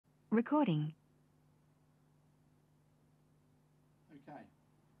Recording. Okay,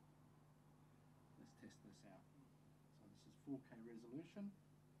 let's test this out. So this is 4K resolution.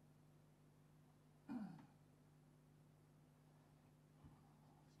 Let's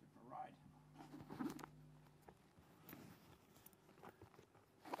give it a ride.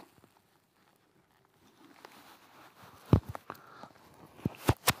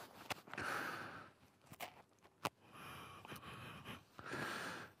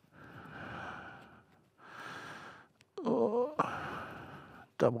 Oh,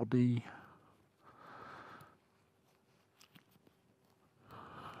 double D. I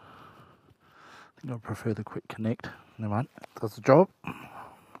think I prefer the quick connect. Never mind, does the job.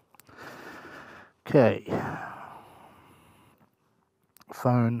 Okay.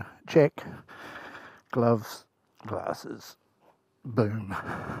 Phone, check. Gloves, glasses. Boom.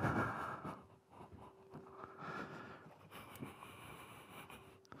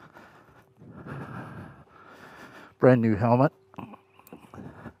 Brand new helmet.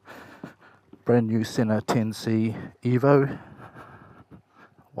 Brand new Sena 10C Evo.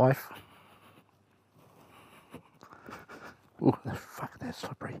 Wife. Ooh, fuck, that's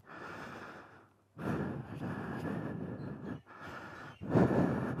slippery.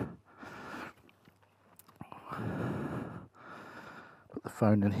 Put the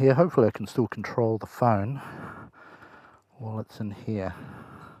phone in here. Hopefully I can still control the phone while it's in here.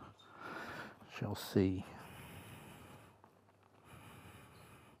 Shall see.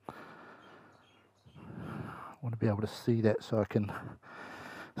 I want to be able to see that so I can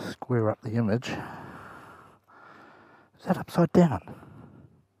square up the image. Is that upside down?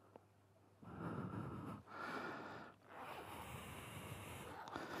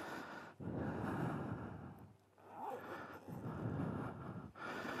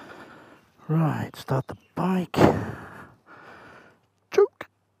 Right, start the bike. Choke.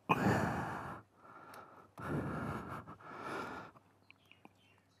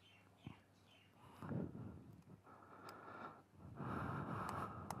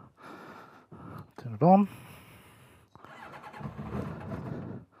 Turn it on.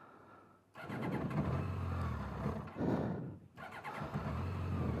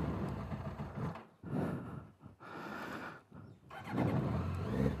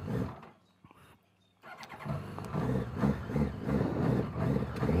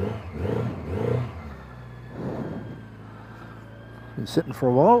 Been sitting for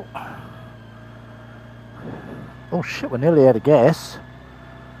a while. Oh shit, we're nearly out of gas.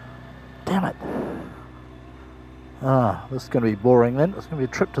 Damn it. Ah, this is going to be boring then. It's going to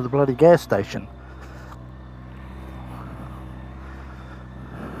be a trip to the bloody gas station.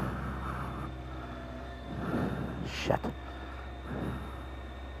 Shit.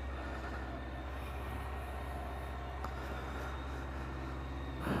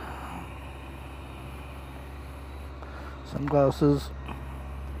 Sunglasses.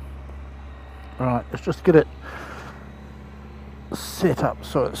 Right, let's just get it set up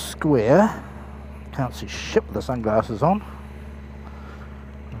so it's square. Can't see shit with the sunglasses on.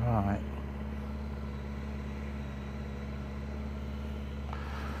 Right.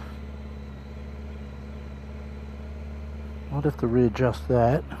 Might have to readjust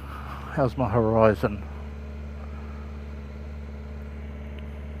that. How's my horizon?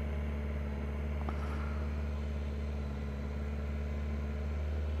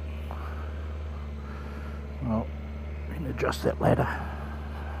 Well, we can adjust that later.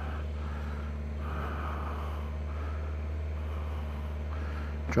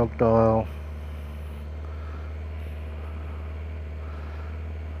 Jog dial.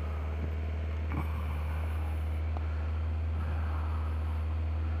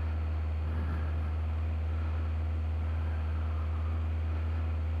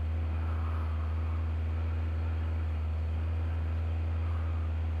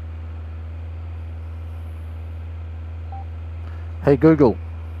 Hey Google.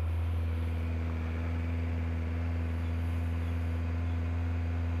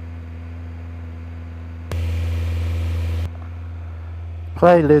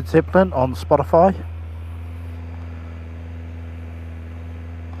 Play Led Zeppelin on Spotify.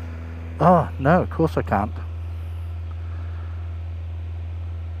 Oh, no, of course I can't.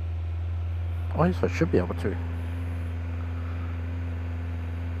 Oh, yes, I should be able to.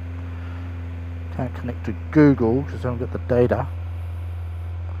 Can't connect to Google because I don't get the data.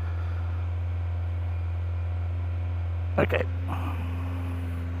 Okay. Come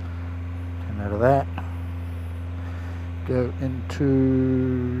out of that. Go into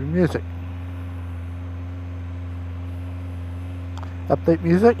music. Update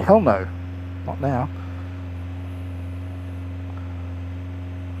music? Hell no. Not now.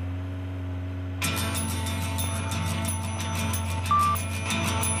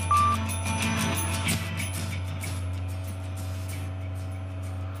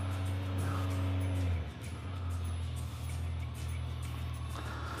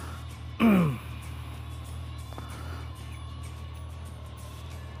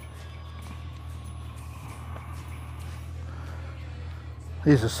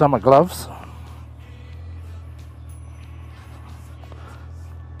 These are summer gloves.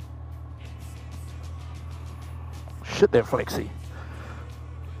 Shit, they're flexy.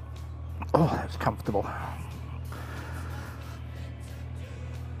 Oh, that's comfortable.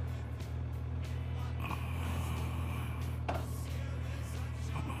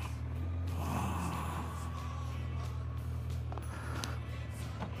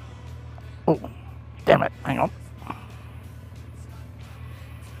 Oh, damn it, hang on.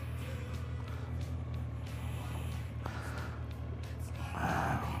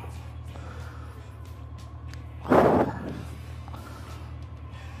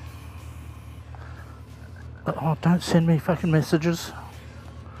 Oh, don't send me fucking messages.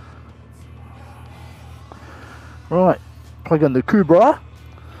 Right, plug in the Cobra.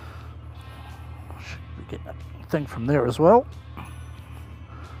 Should get that thing from there as well.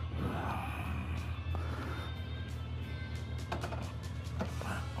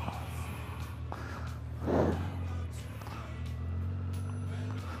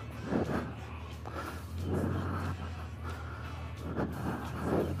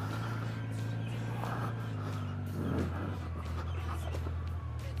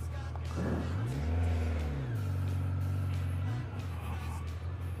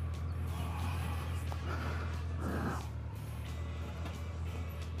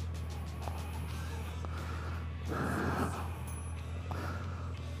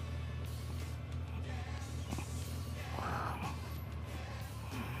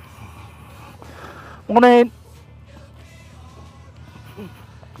 Morning.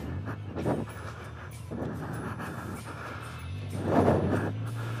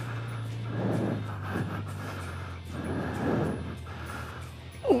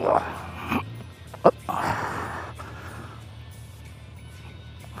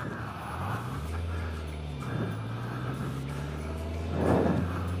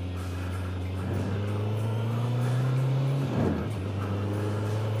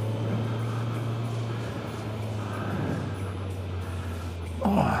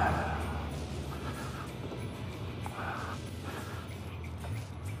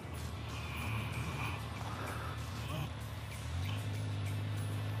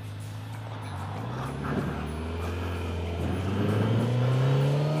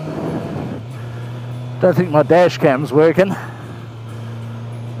 Don't think my dash cam's working.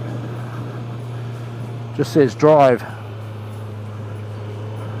 Just says drive.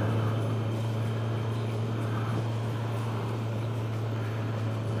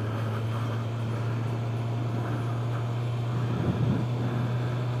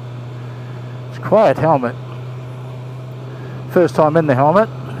 It's a quiet helmet. First time in the helmet.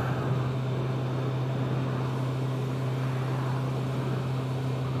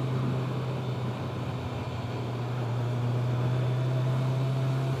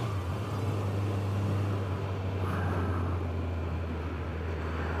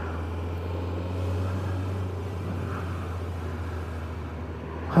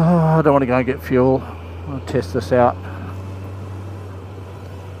 Oh, I don't want to go and get fuel. I'll test this out.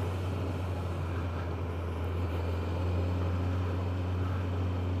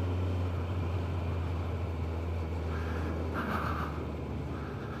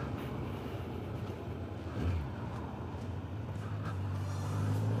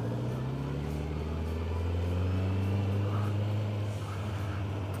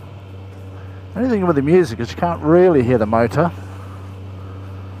 The only thing with the music is you can't really hear the motor.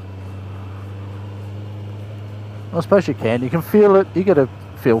 I suppose you can. You can feel it. You get a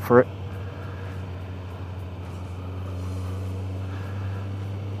feel for it.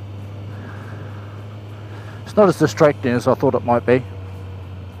 It's not as distracting as I thought it might be.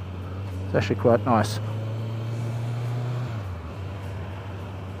 It's actually quite nice.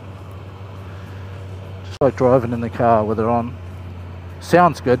 Just like driving in the car with it on.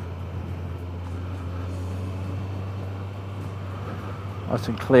 Sounds good. Nice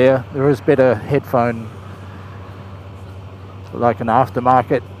and clear. There is better headphone, like an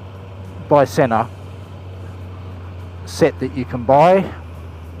aftermarket by Sena set that you can buy.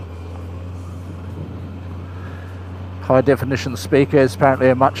 High definition speakers apparently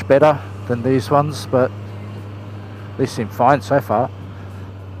are much better than these ones, but these seem fine so far.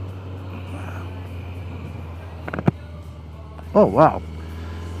 Oh wow,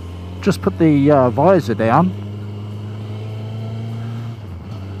 just put the visor down.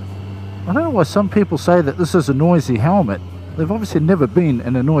 I don't know why some people say that this is a noisy helmet. They've obviously never been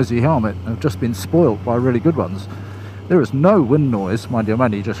in a noisy helmet and have just been spoilt by really good ones. There is no wind noise, mind you, I'm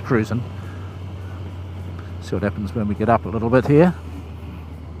only just cruising. See what happens when we get up a little bit here.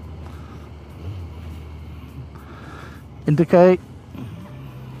 Indicate.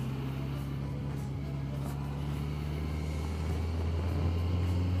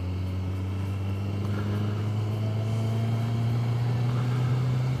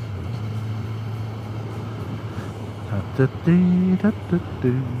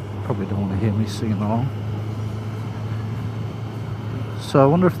 Probably don't want to hear me singing along. So I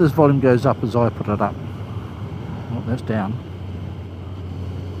wonder if this volume goes up as I put it up. Oh, that's down.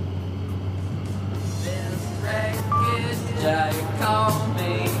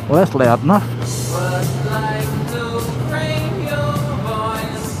 Well, that's loud enough.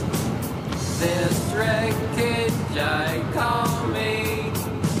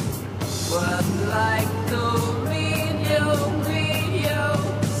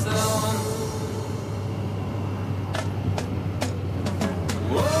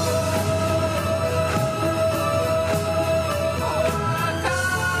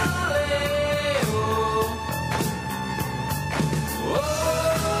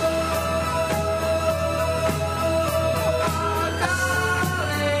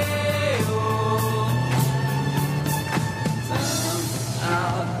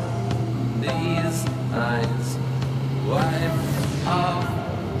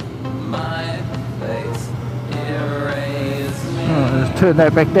 Turn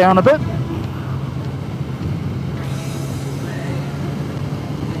that back down a bit.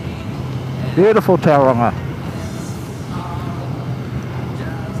 Beautiful Tauranga.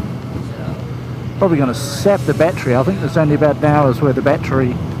 Probably going to sap the battery. I think there's only about an hour's worth of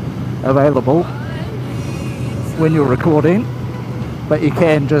battery available when you're recording, but you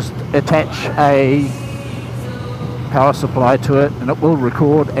can just attach a power supply to it and it will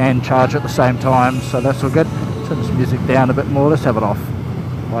record and charge at the same time, so that's all good. Turn this music down a bit more. Let's have it off.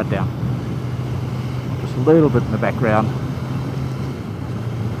 Right down. Just a little bit in the background.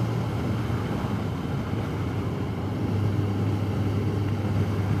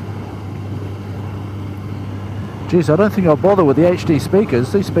 Geez, I don't think I'll bother with the HD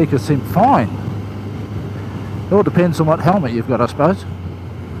speakers. These speakers seem fine. It all depends on what helmet you've got, I suppose.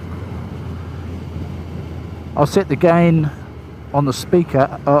 I'll set the gain on the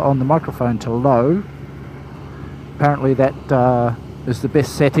speaker, on the microphone to low. Apparently that is the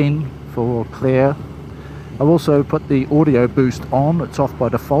best setting for clear. I've also put the audio boost on. It's off by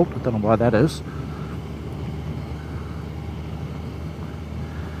default. I don't know why that is.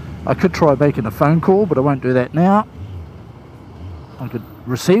 I could try making a phone call, but I won't do that now. I could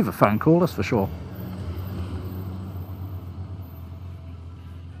receive a phone call, that's for sure.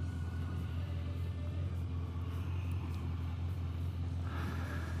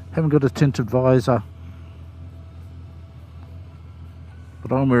 Haven't got a tinted visor,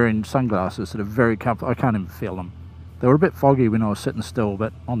 but I'm wearing sunglasses that are very comfortable. I can't even feel them. They were a bit foggy when I was sitting still,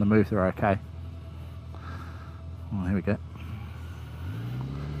 but on the move they're okay. Oh, here we go.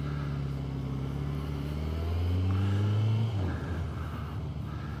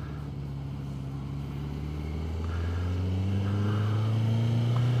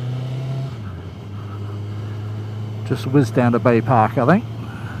 Just whizzed down to Bay Park, I think.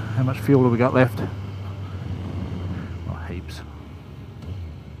 How much fuel have we got left? Oh, heaps.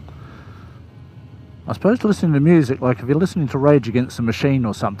 I suppose listening to music, like if you're listening to Rage Against the Machine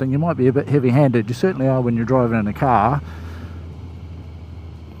or something, you might be a bit heavy-handed. You certainly are when you're driving in a car.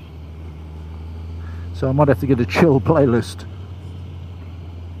 So I might have to get a chill playlist.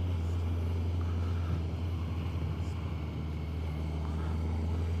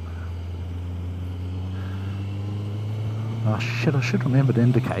 Oh shit, I should remember to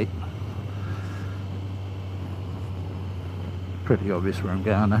indicate. Pretty obvious where I'm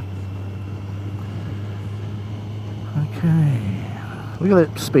going now. Okay, look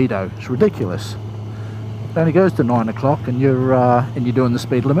at that speedo, it's ridiculous. It only goes to 9 o'clock and you're doing the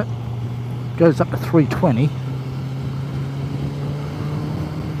speed limit. It goes up to 320.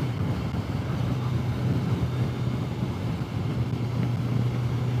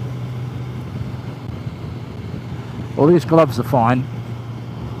 Well, these gloves are fine.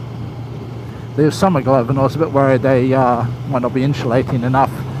 They're a summer glove and I was a bit worried they might not be insulating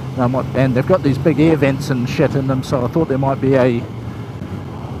enough. And they've got these big air vents and shit in them, so I thought there might be a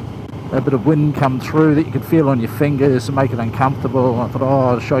bit of wind come through that you could feel on your fingers and make it uncomfortable. I thought,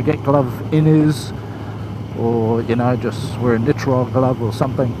 oh, should I get glove inners? Or, you know, just wear a nitrile glove or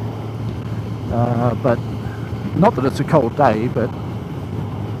something. but not that it's a cold day, but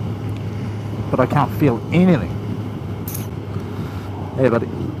I can't feel anything. Hey buddy.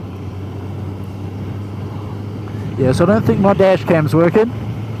 Yeah, so I don't think my dash cam's working.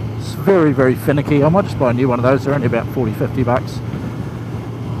 It's very, very finicky. I might just buy a new one of those. They're only about 40-50 bucks.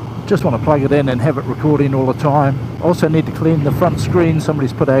 Just want to plug it in and have it recording all the time. Also need to clean the front screen.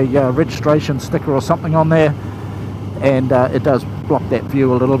 Somebody's put a registration sticker or something on there, and it does block that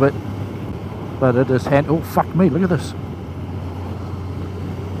view a little bit, but it is hand. Oh fuck me, look at this.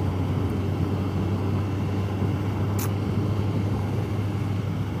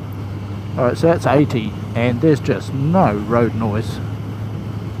 Alright, so that's 80 and there's just no road noise.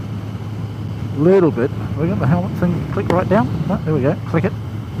 Little bit. We got the helmet thing, click right down. Oh, there we go, click it.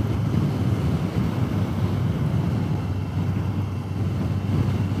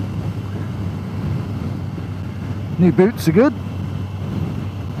 New boots are good.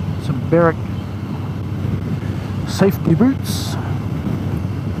 Some Barrack safety boots.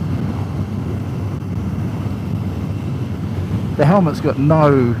 The helmet's got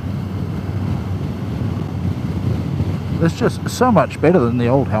no... It's just so much better than the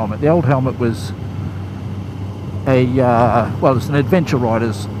old helmet. The old helmet was a, well, it's an adventure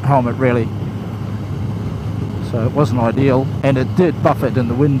rider's helmet really. So it wasn't ideal, and it did buffet in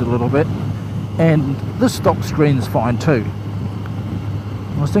the wind a little bit. And this stock screen's fine too.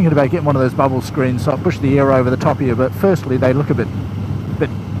 I was thinking about getting one of those bubble screens, so I push the air over the top of you, but firstly they look a bit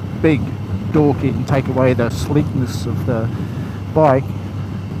big, dorky, and take away the sleekness of the bike.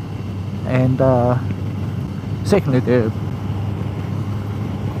 And secondly, they're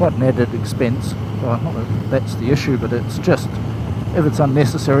quite an added expense. Well, not that that's the issue, but it's just, if it's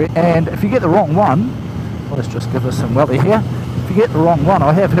unnecessary. And if you get the wrong one, well, let's just give us some welly here. If you get the wrong one,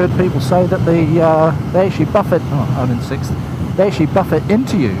 I have heard people say that they actually buffet, oh, I'm in 6th, they actually buffet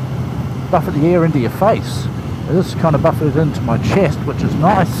into you, buffet the air into your face. This kind of buffeted into my chest, which is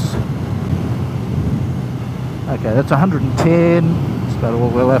nice. Okay, that's 110, that's about all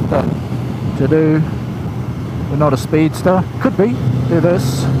we'll have to do. We're not a speedster. Could be. Do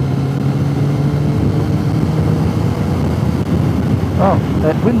this. Oh,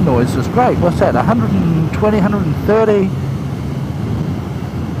 that wind noise is great. What's that? 120, 130.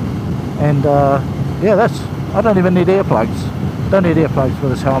 And yeah, that's... I don't even need earplugs. Don't need earplugs for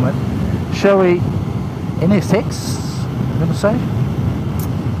this helmet. Shoei NXR, I'm going to say.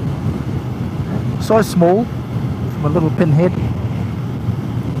 Size small. From a little pinhead.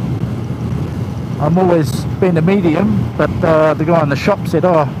 I'm always been a medium, but the guy in the shop said,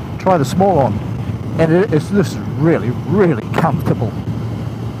 oh, try the small on. And this is really, really comfortable.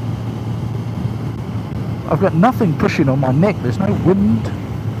 I've got nothing pushing on my neck, there's no wind.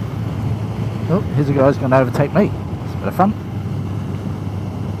 Oh, here's a guy who's going to overtake me. It's a bit of fun.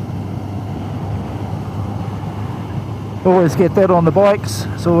 Always get that on the bikes.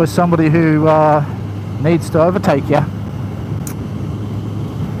 It's always somebody who needs to overtake you.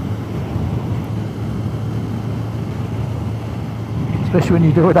 Especially when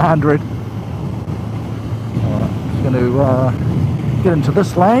you do it 100. Alright, just going to get into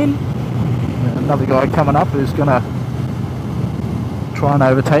this lane. Another guy coming up who's going to try and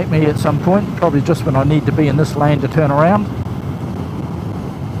overtake me at some point. Probably just when I need to be in this lane to turn around.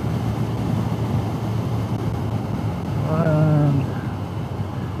 And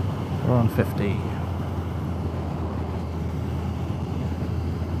we're on 50.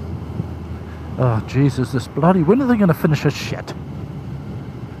 Oh Jesus, this bloody... When are they going to finish this shit?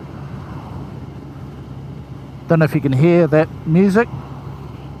 Don't know if you can hear that music,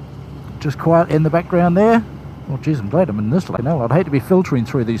 just quiet in the background there. Well, geez, I'm glad I'm in this lane now. I'd hate to be filtering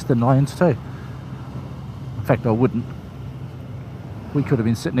through these thin lines too. In fact, I wouldn't. We could have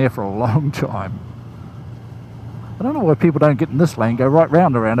been sitting there for a long time. I don't know why people don't get in this lane, go right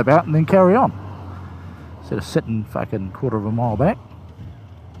round the roundabout and then carry on, instead of sitting fucking quarter of a mile back.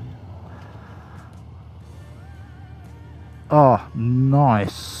 Oh,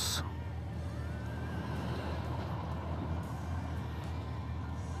 nice.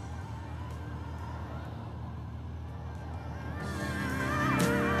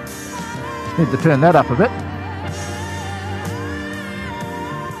 Need to turn that up a bit.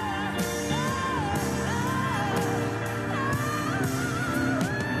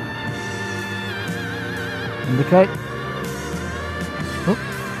 Indicate. Oh.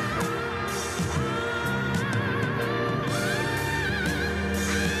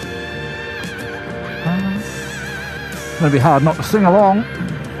 It's going to be hard not to sing along.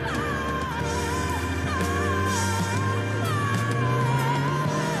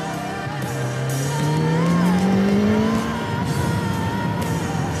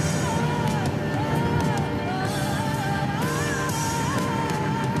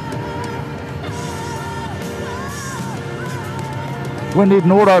 We need an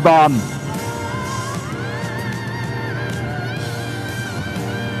autobahn.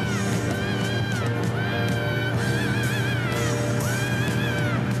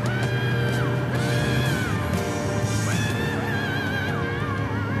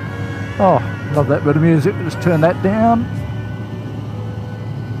 Oh, love that bit of music. Just turn that down.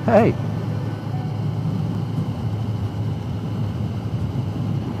 Hey.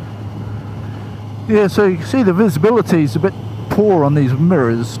 Yeah, so you can see the visibility is a bit poor on these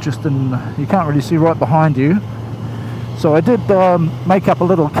mirrors, just in, you can't really see right behind you. So I did make up a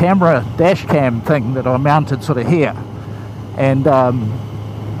little camera dash cam thing that I mounted sort of here, and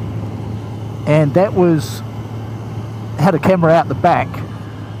that was, had a camera out the back,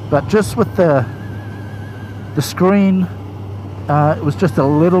 but just with the screen, it was just a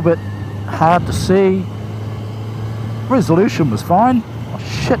little bit hard to see. Resolution was fine. Oh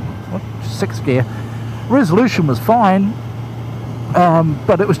shit, what, 6th gear. Resolution was fine,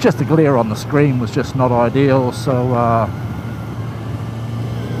 but it was just the glare on the screen was just not ideal. So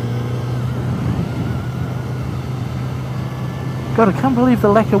God, I can't believe the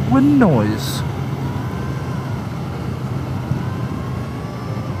lack of wind noise.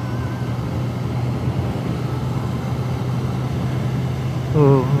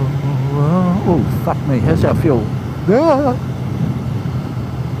 Oh, fuck me, how's our fuel? Ah.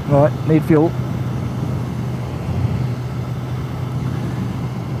 Right, need fuel.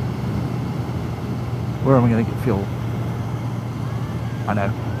 Where am I going to get fuel? I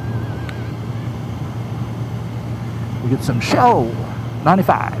know. We get some Shell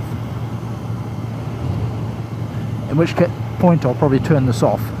 95. In which point I'll probably turn this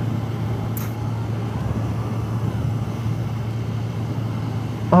off.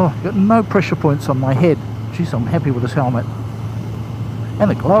 Oh, got no pressure points on my head. Jeez, I'm happy with this helmet. And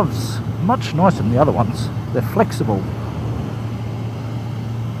the gloves, much nicer than the other ones. They're flexible.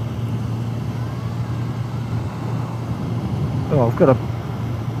 Oh, I've got a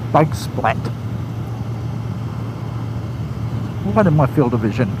bug splat right in my field of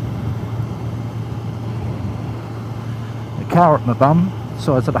vision. The car at my bum,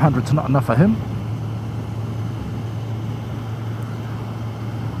 size at 100's not enough for him.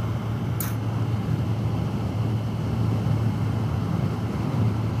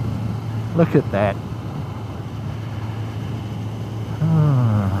 Look at that.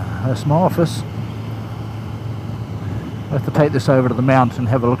 That's my office. I have to take this over to the mount and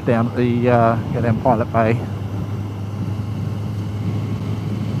have a look down at the go down Pilot Bay.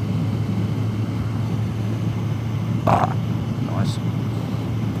 Ah, nice.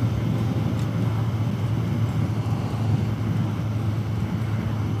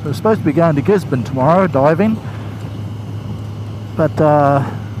 So we're supposed to be going to Gisborne tomorrow, diving, but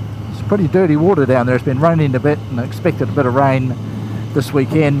it's pretty dirty water down there. It's been raining a bit, and I expected a bit of rain this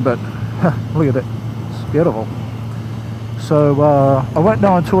weekend, but look at it, it's beautiful. So I won't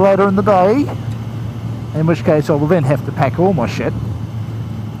know until later in the day, in which case I will then have to pack all my shit.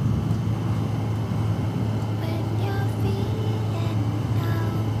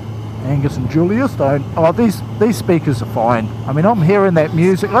 Angus and Julius don't. Oh, these speakers are fine. I mean, I'm hearing that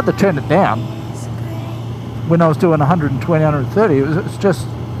music. I had to turn it down when I was doing 120, 130. It's just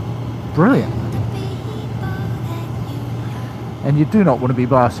brilliant. And you do not want to be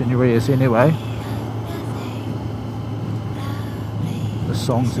blasting your ears anyway. The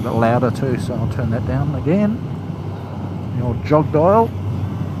song's a bit louder too, so I'll turn that down again. The old jog dial.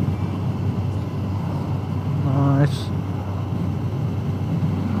 Nice.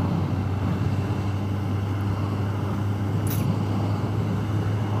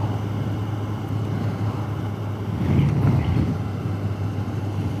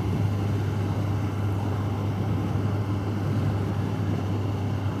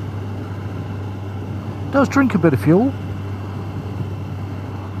 Does drink a bit of fuel.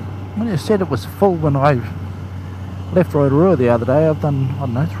 When you said it was full when I left Rotorua the other day, I've done, I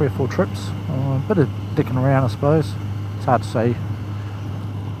don't know, 3 or 4 trips. A bit of dicking around, I suppose. It's hard to say.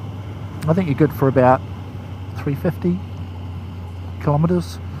 I think you're good for about 350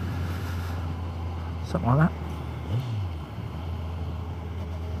 kilometres, something like that.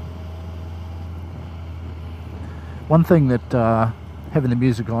 One thing that having the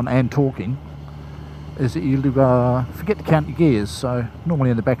music on and talking is that you forget to count your gears. So normally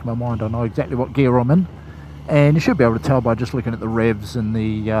in the back of my mind I know exactly what gear I'm in, and you should be able to tell by just looking at the revs and the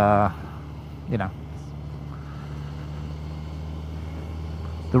you know,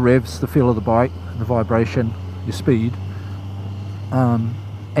 the revs, the feel of the bike, the vibration, your speed, and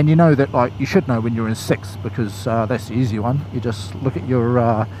you know that, like, you should know when you're in 6th, because that's the easy one. You just look at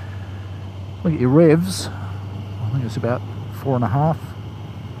your revs. I think it's about 4.5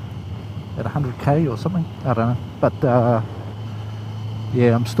 at 100k or something. I don't know. But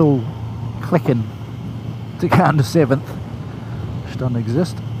yeah, I'm still clicking to go into 7th, which doesn't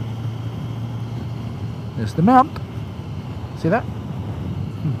exist. There's the mount. See that?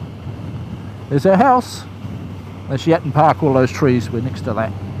 There's our house. There's Yatton Park, all those trees, we're next to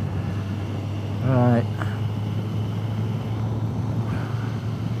that. Right.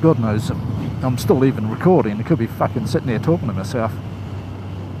 God knows I'm still even recording. I could be fucking sitting there talking to myself.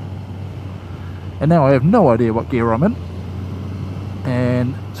 And now I have no idea what gear I'm in.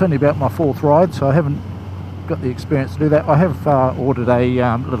 And it's only about my 4th ride, so I haven't got the experience to do that. I have ordered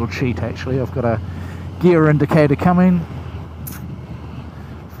a little cheat actually. I've got a gear indicator coming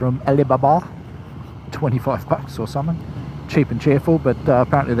from Alibaba, 25 bucks or something. Cheap and cheerful, but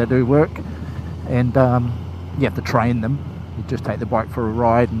apparently they do work. And you have to train them. You just take the bike for a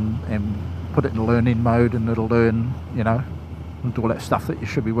ride and put it in learning mode, and it'll learn, you know, and do all that stuff that you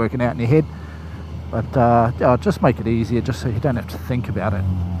should be working out in your head. But I'll just make it easier, just so you don't have to think about it.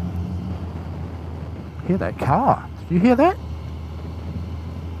 Hear that car? Do you hear that?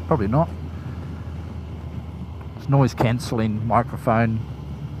 Probably not. It's noise cancelling microphone.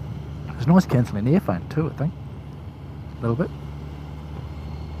 There's noise cancelling earphone too, I think. A little bit.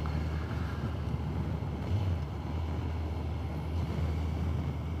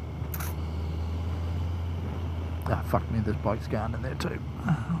 Ah, fuck me, this bike's going in there too.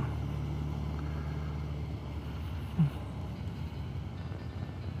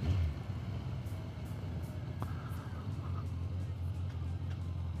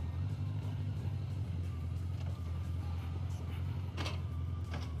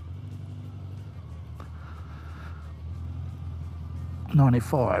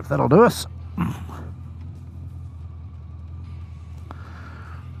 $95, that'll do us.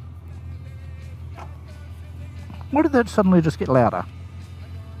 Why did that suddenly just get louder?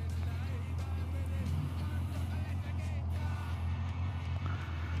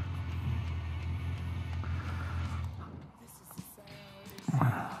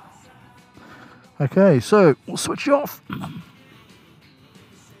 Okay, so we'll switch off.